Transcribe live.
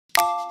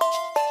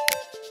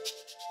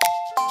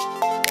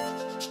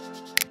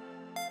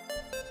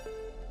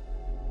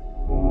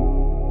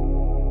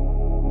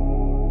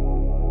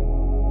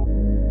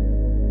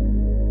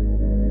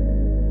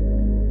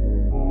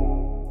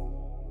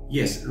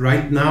Yes,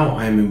 right now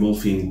I'm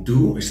involved in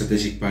two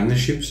strategic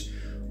partnerships.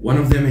 One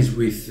of them is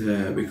with,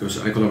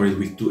 because I collaborate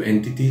with two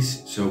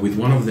entities. So with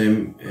one of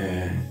them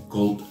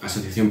called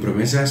Asociación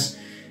Promesas,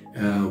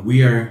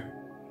 we are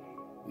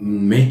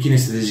making a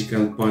strategic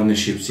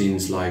partnership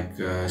since like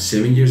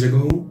 7 years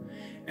ago,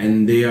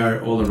 and they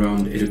are all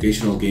around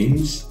educational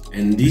games.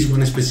 And this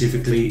one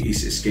specifically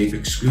is Escape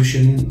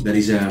Exclusion. That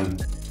is a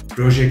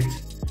project,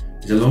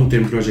 it's a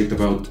long-term project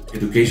about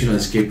educational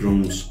escape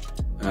rooms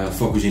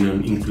focusing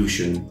on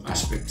inclusion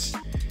aspects.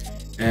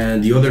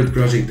 And the other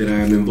project that I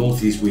am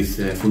involved is with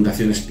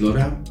Foundation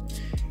Splora.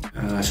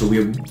 So we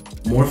are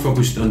more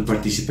focused on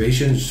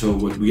participation. So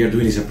what we are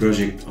doing is a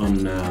project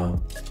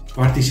on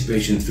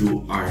participation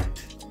through art.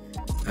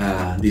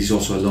 This is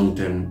also a long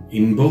term.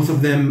 In both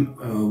of them,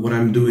 what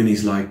I'm doing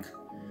is like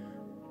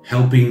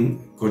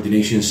helping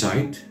coordination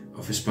side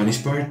of a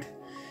Spanish part,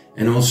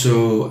 and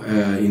also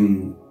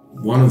in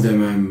one of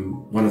them I'm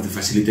one of the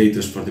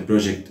facilitators for the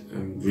project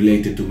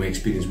related to my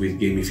experience with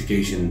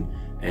gamification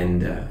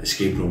and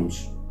escape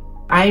rooms.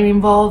 I'm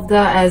involved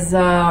as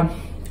a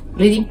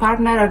leading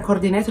partner and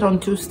coordinator on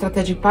two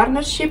strategic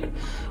partnerships.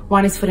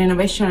 One is for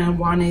innovation and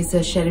one is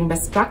sharing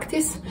best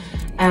practice.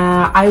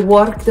 I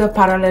worked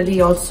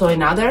parallelly also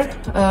in other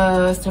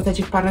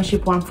strategic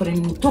partnership,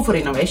 two for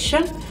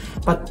innovation,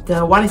 but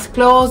one is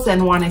closed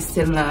and one is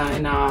still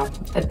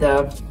at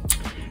the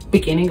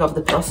beginning of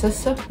the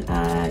process.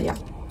 Yeah,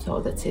 so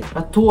that's it.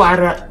 But two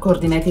are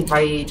coordinated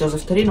by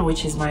Giosef Torino,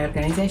 which is my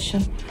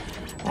organization,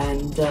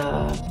 and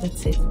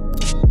that's it.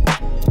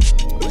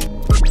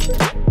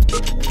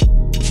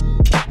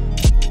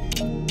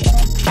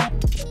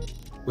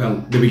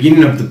 Well, the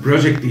beginning of the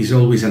project is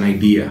always an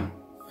idea.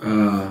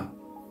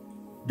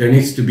 There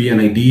needs to be an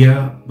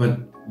idea, but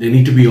there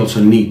need to be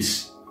also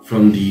needs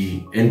from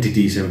the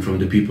entities and from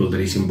the people that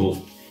is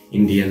involved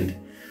in the end.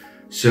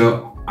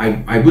 So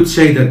I would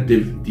say that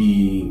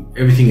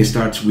everything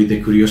starts with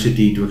the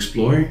curiosity to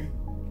explore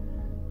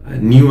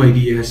new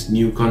ideas,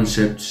 new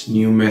concepts,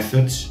 new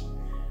methods,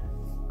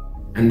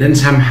 and then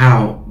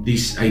somehow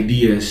these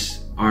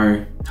ideas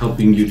are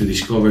helping you to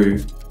discover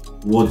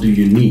what do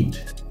you need.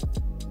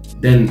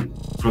 Then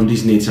from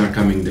these needs are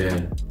coming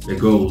the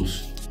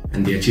goals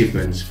and the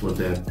achievements for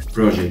the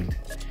project.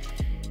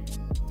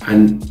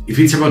 And if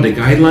it's about the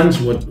guidelines,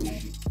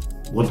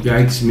 what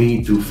guides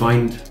me to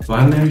find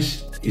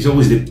partners is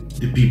always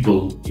the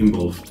people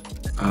involved.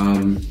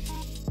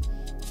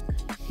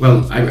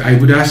 Well, I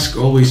would ask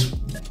always,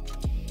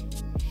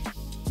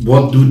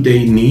 what do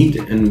they need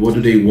and what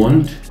do they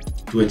want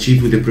to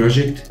achieve with the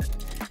project,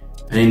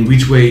 and in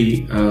which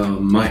way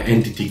my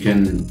entity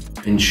can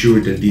ensure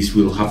that this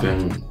will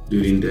happen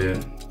during the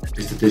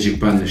strategic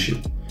partnership.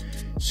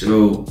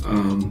 So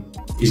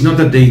it's not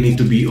that they need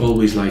to be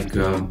always like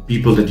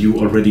people that you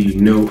already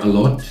know a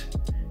lot.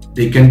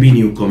 They can be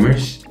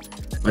newcomers,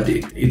 but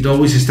it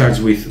always starts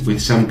with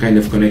some kind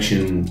of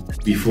connection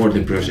before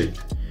the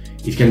project.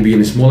 It can be in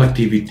a small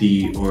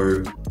activity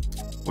or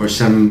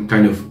some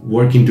kind of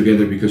working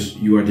together because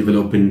you are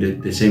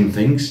developing the same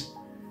things.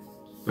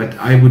 But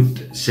I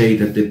would say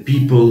that the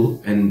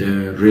people and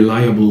the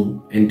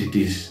reliable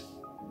entities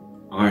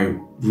are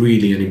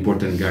really an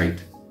important guide.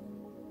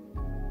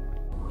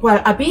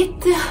 Well, a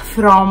bit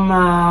from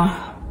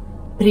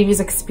previous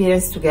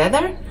experience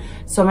together.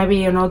 So maybe,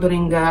 you know,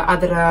 during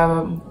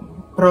other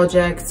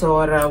projects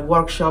or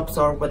workshops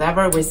or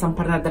whatever, with some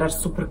partners that are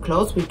super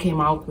close, we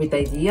came out with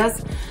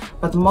ideas,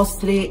 but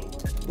mostly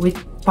with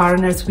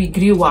partners we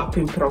grew up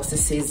in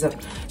processes.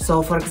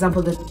 So for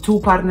example, the two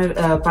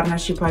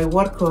partnership I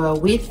work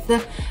with,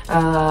 the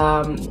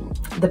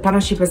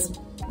partnership has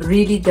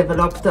really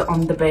developed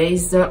on the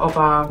base of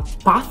a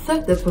path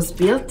that was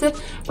built,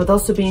 but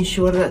also being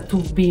sure to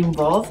be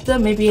involved.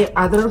 Maybe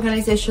other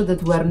organizations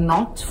that were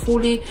not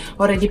fully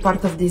already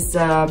part of this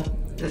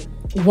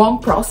one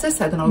process,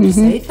 I don't know how to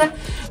say it,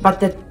 but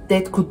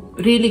that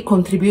could really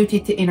contribute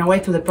it in a way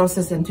to the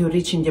process and to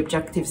reaching the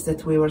objectives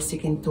that we were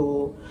seeking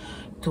to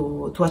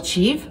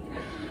achieve.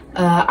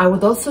 I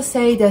would also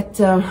say that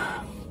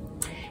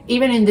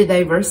even in the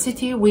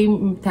diversity,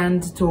 we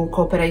tend to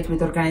cooperate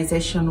with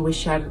organizations which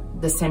share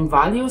the same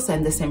values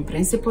and the same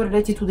principle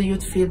related to the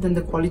youth field and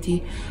the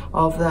quality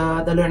of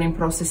the learning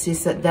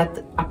processes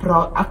that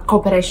a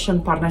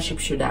cooperation partnership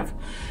should have.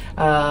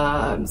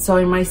 So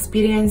in my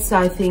experience,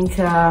 I think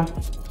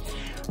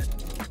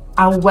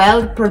a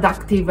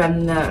well-productive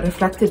and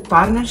reflected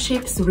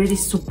partnerships really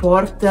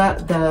support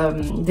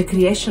the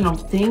creation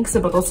of things,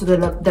 but also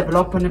the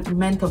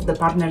development of the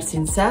partners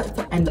himself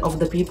and of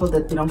the people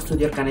that belong to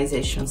the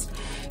organizations.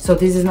 So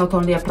this is not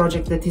only a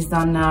project that is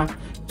done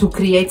to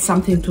create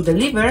something to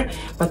deliver,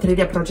 but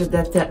really a project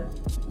that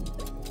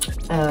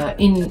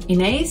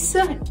in ACE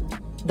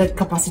the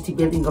capacity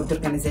building of the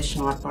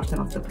organization or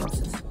partner of the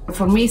process.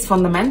 For me, it's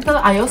fundamental.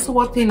 I also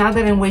worked in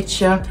other in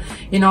which,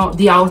 you know,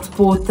 the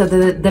output, the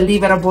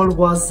deliverable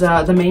was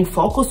the main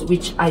focus,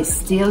 which I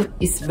still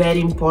is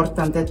very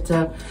important that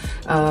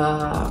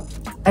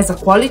as a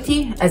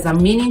quality, as a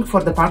meaning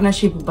for the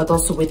partnership, but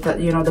also with,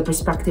 you know, the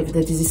perspective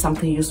that this is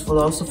something useful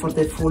also for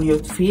the full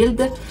youth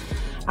field.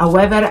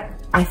 However,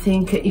 I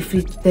think if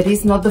there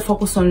is not the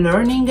focus on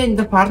learning in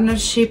the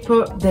partnership,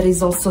 there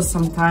is also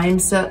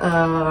sometimes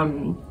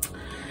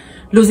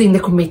losing the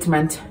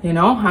commitment, you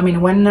know. I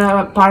mean, when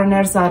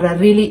partners are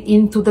really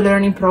into the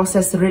learning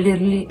process,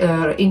 really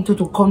into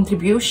the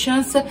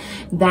contributions,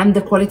 then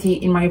the quality,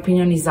 in my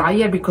opinion, is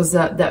higher because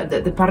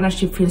the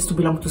partnership feels to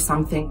belong to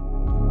something.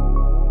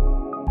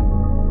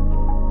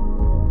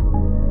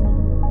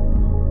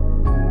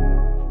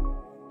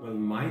 Well,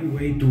 my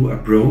way to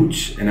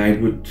approach, and I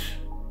would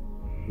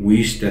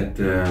wish that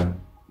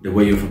the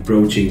way of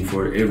approaching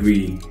for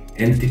every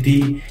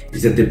entity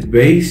is that the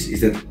base is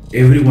that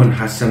everyone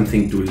has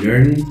something to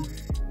learn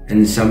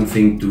and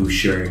something to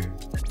share.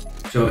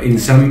 So in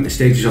some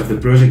stages of the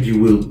project you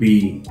will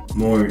be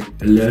more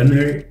a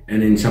learner,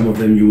 and in some of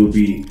them you will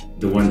be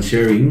the one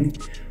sharing,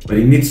 but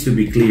it needs to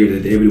be clear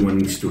that everyone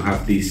needs to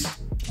have this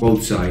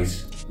both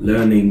sides,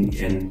 learning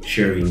and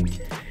sharing.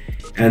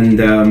 And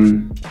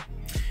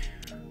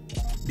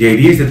the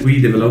ideas that we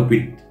develop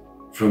it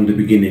from the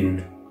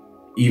beginning,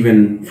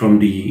 even from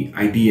the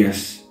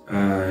ideas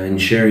and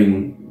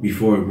sharing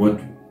before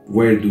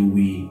where do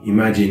we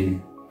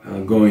imagine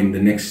going the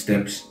next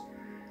steps,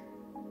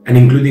 and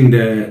including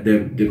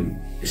the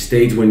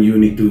stage when you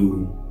need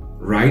to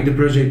write the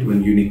project,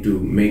 when you need to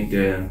make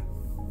the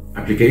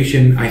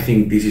application. I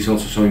think this is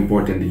also so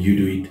important that you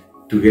do it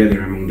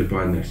together among the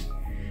partners,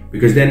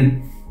 because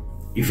then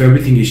if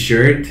everything is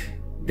shared,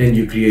 then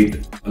you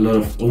create a lot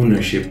of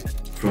ownership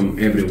from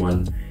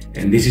everyone.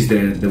 And this is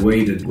the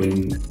way that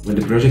when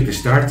the project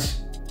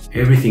starts,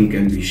 everything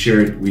can be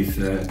shared with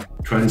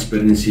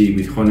transparency,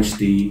 with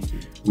honesty,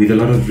 with a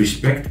lot of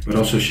respect, but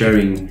also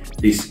sharing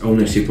this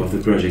ownership of the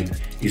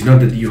project. It's not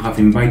that you have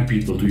invited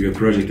people to your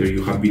project or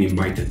you have been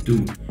invited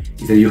to,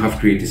 it's that you have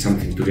created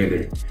something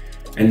together.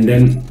 And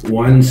then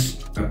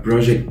once a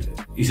project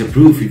is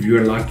approved, if you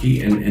are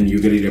lucky and you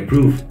get it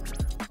approved,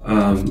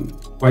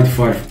 quite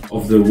far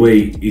of the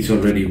way it's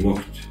already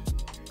walked.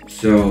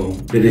 So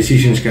the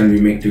decisions can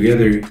be made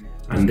together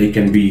and they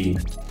can be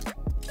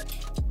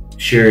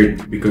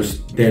shared,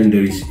 because then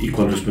there is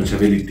equal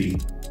responsibility,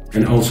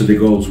 and also the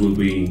goals will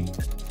be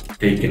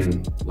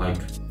taken, like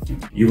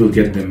you will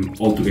get them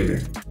all together.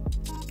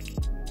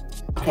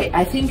 Okay,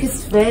 I think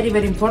it's very,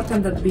 very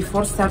important that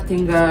before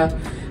starting to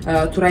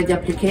write the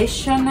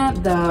application,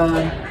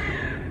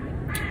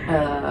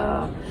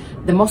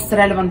 the most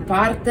relevant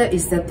part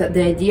is that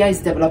the idea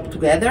is developed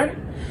together,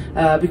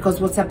 because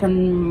what's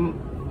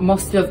happened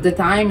mostly of the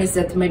time is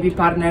that maybe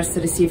partners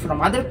receive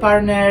from other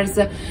partners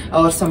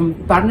or some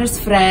partners'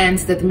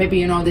 friends that maybe,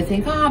 you know, they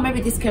think,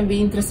 maybe this can be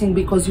interesting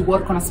because you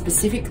work on a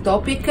specific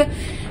topic,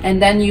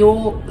 and then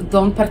you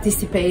don't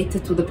participate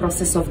to the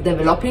process of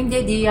developing the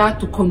idea,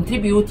 to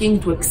contributing,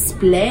 to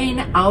explain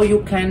how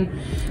you can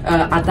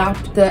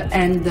adapt,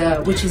 and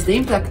which is the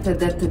impact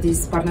that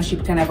this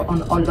partnership can have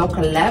on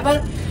local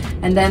level.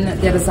 And then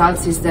the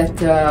results is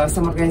that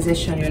some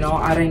organizations, you know,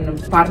 are in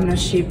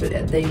partnership.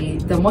 They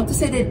don't want to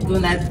say they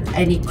don't have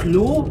any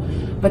clue,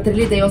 but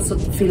really they also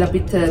feel a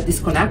bit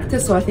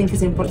disconnected. So I think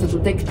it's important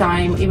to take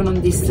time, even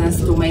on distance,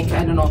 to make,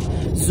 I don't know,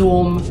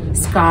 Zoom,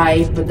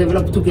 Skype,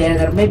 develop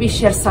together, maybe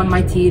share some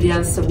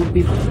materials. It would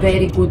be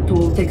very good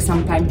to take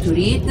some time to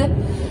read.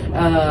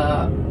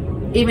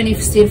 Even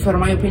if still, for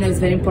my opinion, it's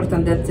very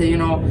important that, you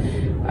know,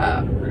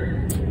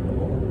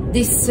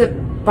 this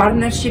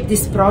partnership,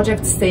 this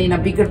project stay in a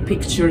bigger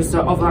pictures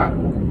of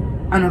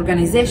an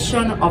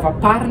organization, of a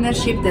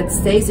partnership that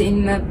stays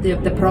in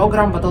the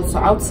program, but also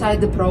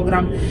outside the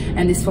program,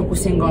 and is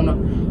focusing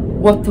on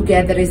what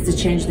together is the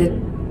change that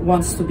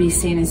wants to be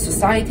seen in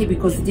society,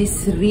 because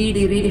this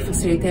really, really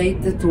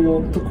facilitates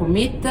to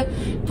commit,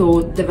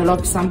 to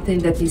develop something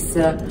that is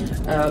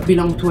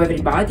belong to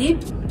everybody.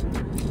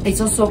 It's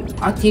also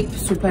a tip,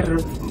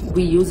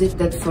 we use it,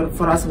 that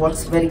for us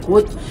works very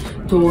good,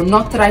 to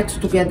not write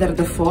together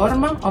the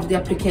form of the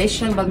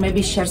application, but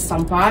maybe share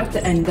some part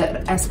and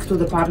ask to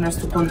the partners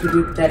to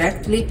contribute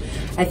directly.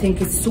 I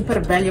think it's super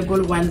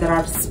valuable when there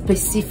are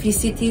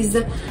specificities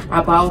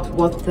about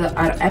what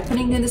are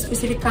happening in the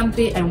specific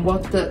country and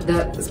what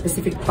the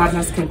specific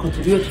partners can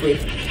contribute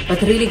with, but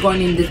really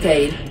going in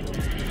detail.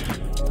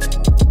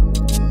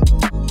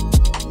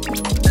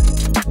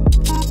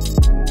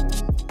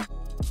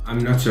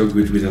 I'm not so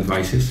good with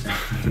advices,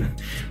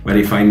 but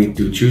if I need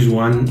to choose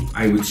one,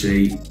 I would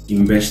say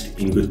invest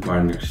in good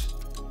partners.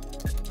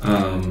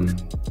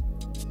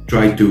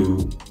 Try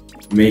to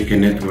make a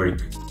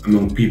network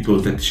among people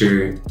that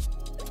share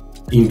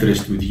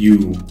interest with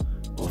you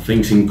or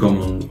things in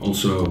common.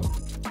 Also,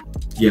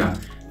 yeah,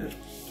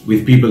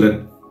 with people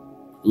that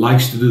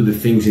likes to do the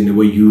things in the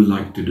way you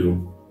like to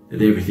do,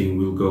 that everything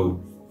will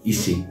go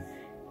easy.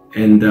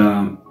 And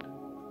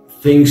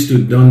things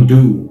to don't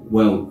do.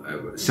 Well,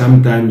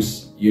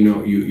 sometimes, you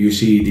know, you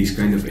see these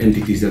kind of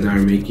entities that are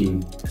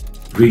making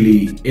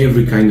really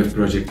every kind of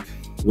project,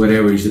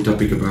 whatever is the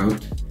topic about.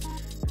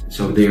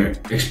 So they're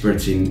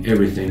experts in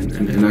everything,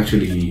 and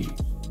actually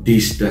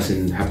this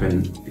doesn't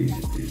happen,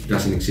 it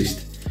doesn't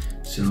exist.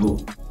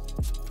 So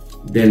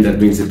then that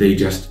means that they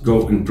just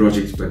go in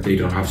projects, but they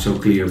don't have so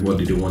clear what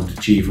do they want to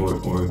achieve, or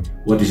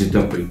what is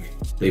the topic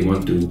they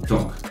want to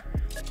talk.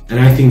 And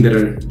I think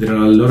there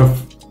are a lot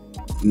of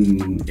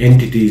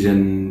entities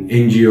and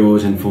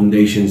NGOs and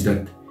foundations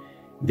that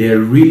they're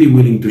really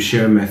willing to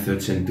share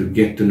methods and to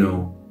get to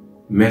know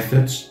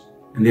methods,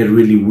 and they're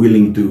really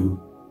willing to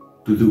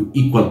do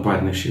equal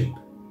partnership.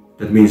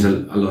 That means a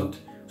lot.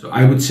 So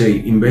I would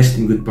say invest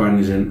in good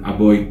partners and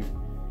avoid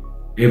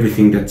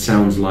everything that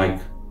sounds like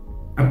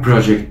a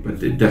project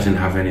but it doesn't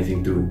have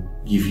anything to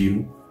give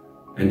you,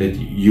 and that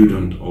you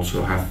don't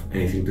also have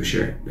anything to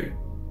share there.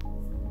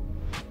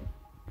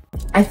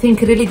 I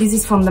think really this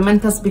is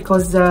fundamental,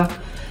 because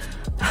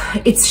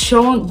it's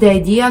shown the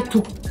idea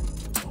to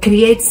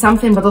create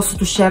something, but also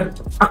to share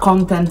a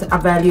content, a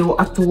value,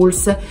 a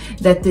tools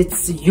that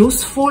it's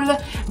useful,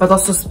 but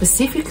also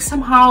specific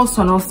somehow,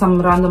 so not some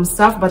random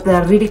stuff, but they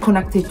are really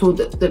connected to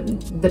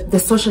the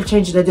social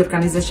change that the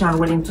organization are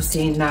willing to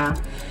see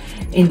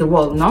in the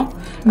world, no?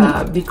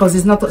 Because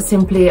it's not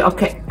simply,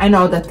 okay, I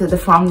know that the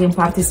founding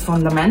part is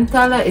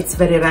fundamental, it's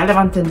very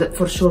relevant, and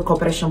for sure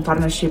cooperation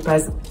partnership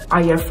has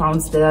higher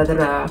funds the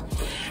other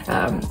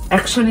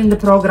action in the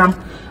program.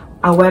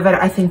 However,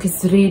 I think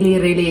it's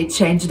really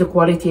changed the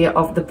quality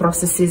of the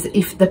processes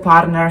if the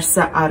partners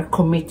are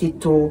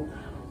committed to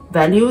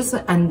values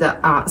and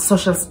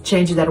social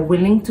change they're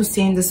willing to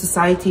see in the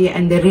society,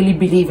 and they really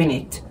believe in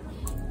it.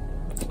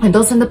 And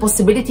also in the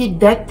possibility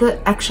that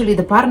actually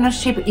the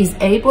partnership is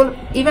able,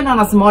 even on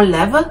a small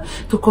level,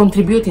 to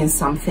contribute in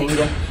something,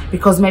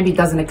 because maybe it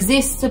doesn't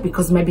exist,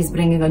 because maybe it's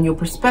bringing a new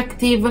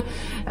perspective,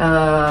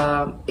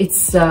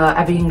 it's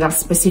having a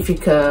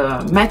specific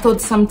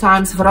method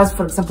sometimes. For us,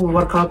 for example, we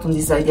work out on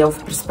this idea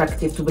of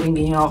perspective, to bring,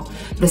 you know,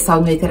 the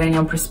South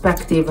Mediterranean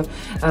perspective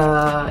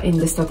in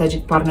the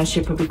strategic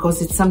partnership,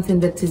 because it's something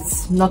that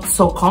is not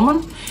so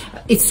common.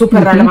 It's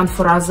super relevant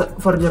for us,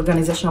 for the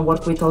organization I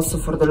work with, also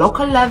for the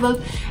local level.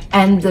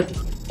 And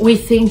we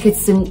think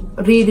it's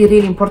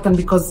really important,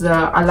 because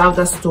allowed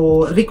us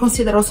to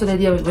reconsider also the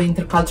idea of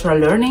intercultural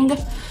learning,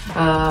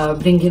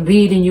 bringing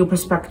really new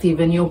perspective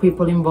and new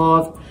people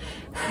involved,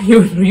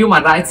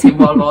 human rights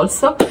involved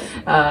also,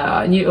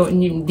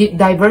 new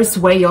diverse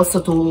way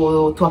also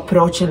to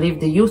approach and live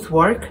the youth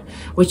work,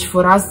 which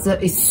for us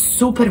is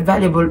super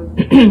valuable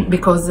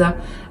because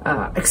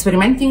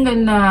experimenting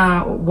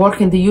and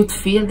working in the youth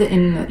field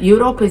in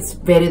Europe is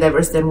very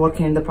diverse than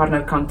working in the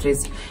partner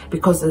countries,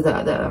 because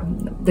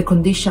the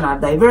conditions are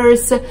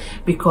diverse,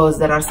 because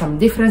there are some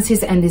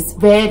differences, and it's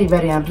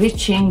very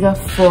enriching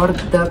for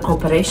the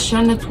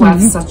cooperation to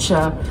have such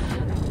a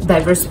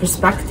diverse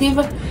perspective,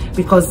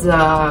 because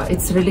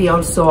it's really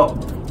also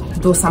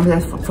do something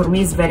that for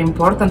me is very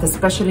important,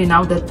 especially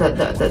now that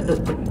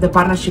the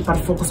partnership are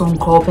focused on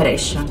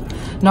cooperation.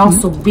 Now,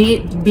 so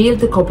build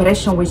the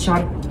cooperation which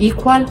are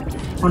equal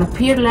on a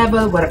peer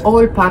level, where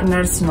all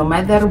partners, no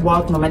matter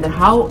what, no matter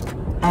how,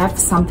 have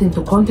something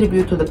to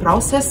contribute to the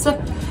process,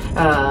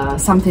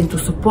 something to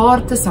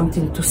support,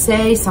 something to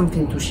say,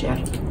 something to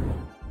share.